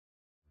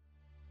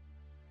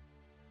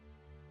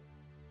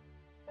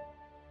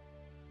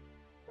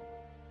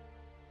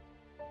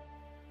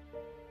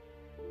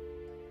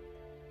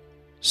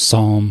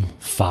Psalm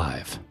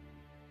 5.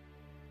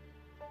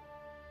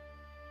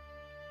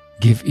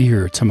 Give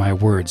ear to my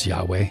words,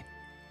 Yahweh.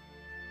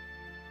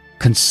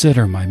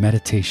 Consider my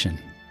meditation.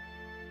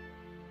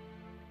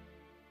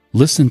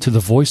 Listen to the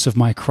voice of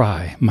my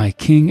cry, my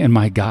King and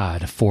my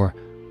God, for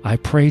I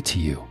pray to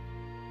you.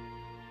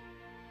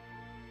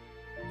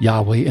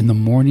 Yahweh, in the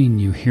morning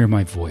you hear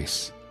my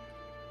voice.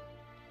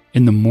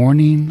 In the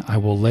morning I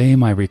will lay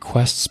my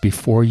requests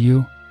before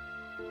you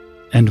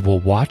and will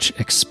watch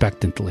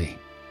expectantly.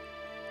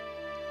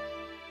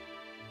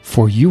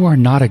 For you are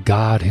not a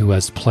God who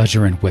has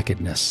pleasure in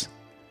wickedness.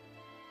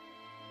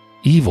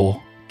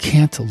 Evil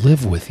can't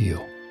live with you.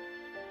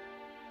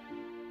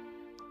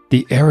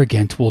 The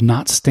arrogant will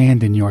not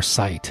stand in your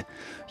sight.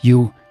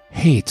 You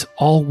hate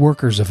all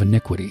workers of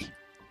iniquity.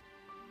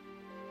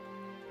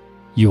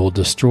 You will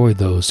destroy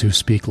those who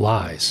speak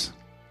lies.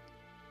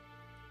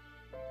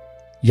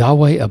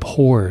 Yahweh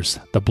abhors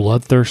the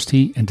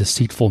bloodthirsty and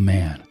deceitful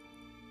man.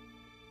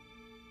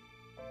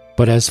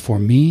 But as for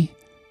me,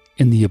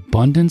 in the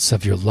abundance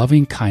of your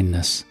loving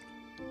kindness,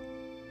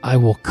 I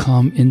will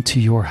come into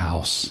your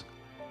house.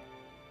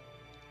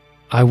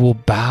 I will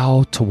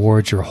bow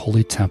towards your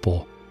holy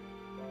temple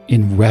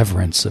in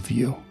reverence of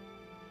you.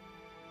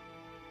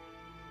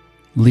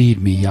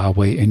 Lead me,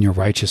 Yahweh, in your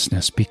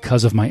righteousness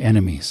because of my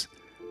enemies.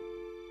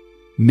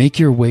 Make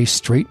your way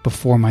straight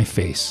before my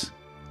face.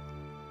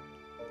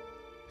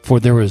 For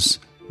there is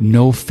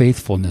no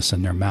faithfulness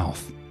in their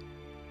mouth.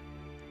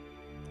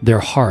 Their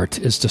heart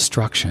is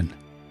destruction.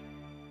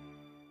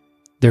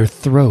 Their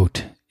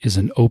throat is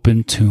an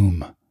open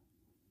tomb.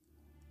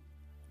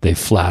 They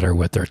flatter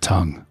with their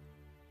tongue.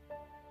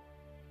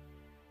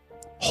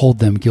 Hold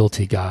them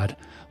guilty, God.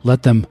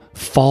 Let them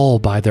fall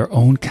by their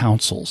own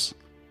counsels.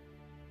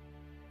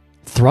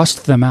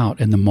 Thrust them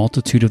out in the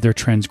multitude of their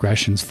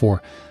transgressions,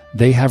 for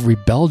they have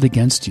rebelled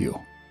against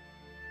you.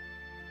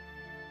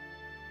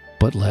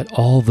 But let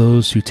all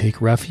those who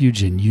take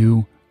refuge in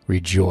you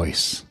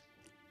rejoice.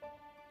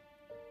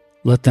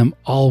 Let them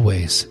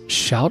always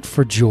shout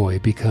for joy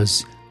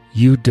because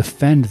you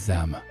defend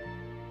them.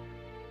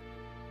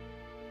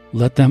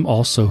 Let them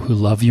also who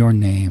love your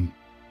name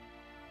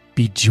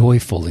be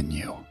joyful in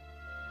you.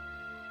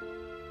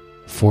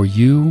 For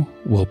you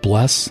will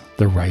bless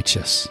the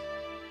righteous.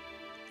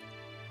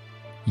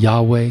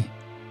 Yahweh,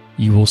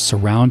 you will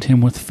surround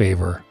him with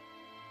favor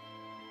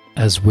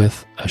as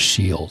with a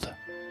shield.